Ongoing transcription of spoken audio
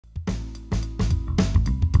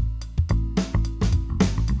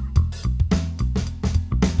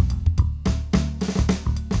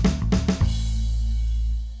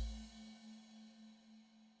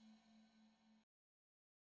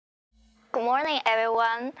Good morning,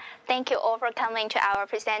 everyone. Thank you all for coming to our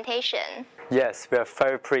presentation. Yes, we are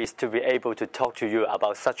very pleased to be able to talk to you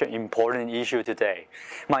about such an important issue today.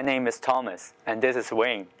 My name is Thomas, and this is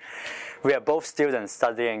Wayne. We are both students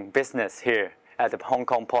studying business here at the Hong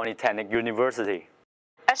Kong Polytechnic University.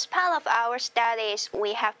 As part of our studies,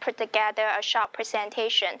 we have put together a short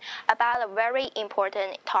presentation about a very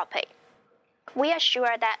important topic. We are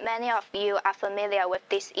sure that many of you are familiar with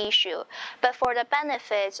this issue, but for the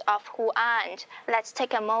benefits of who aren't, let's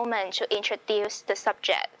take a moment to introduce the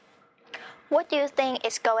subject. What do you think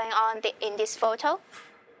is going on in this photo?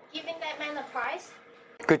 Giving that man a prize?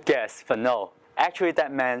 Good guess, but no. Actually,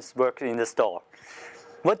 that man's working in the store.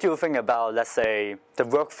 What do you think about, let's say, the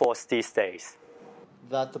workforce these days?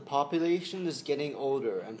 That the population is getting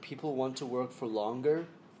older and people want to work for longer?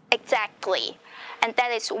 Exactly. And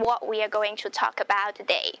that is what we are going to talk about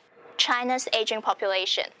today. China's aging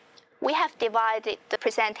population. We have divided the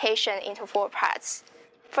presentation into 4 parts.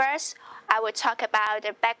 First, I will talk about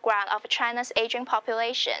the background of China's aging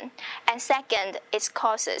population, and second, its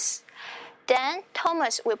causes. Then,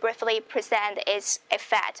 Thomas will briefly present its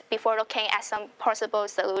effect before looking at some possible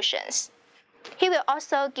solutions. He will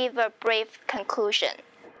also give a brief conclusion.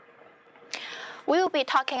 We will be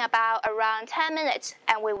talking about around 10 minutes,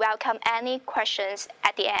 and we welcome any questions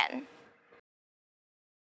at the end.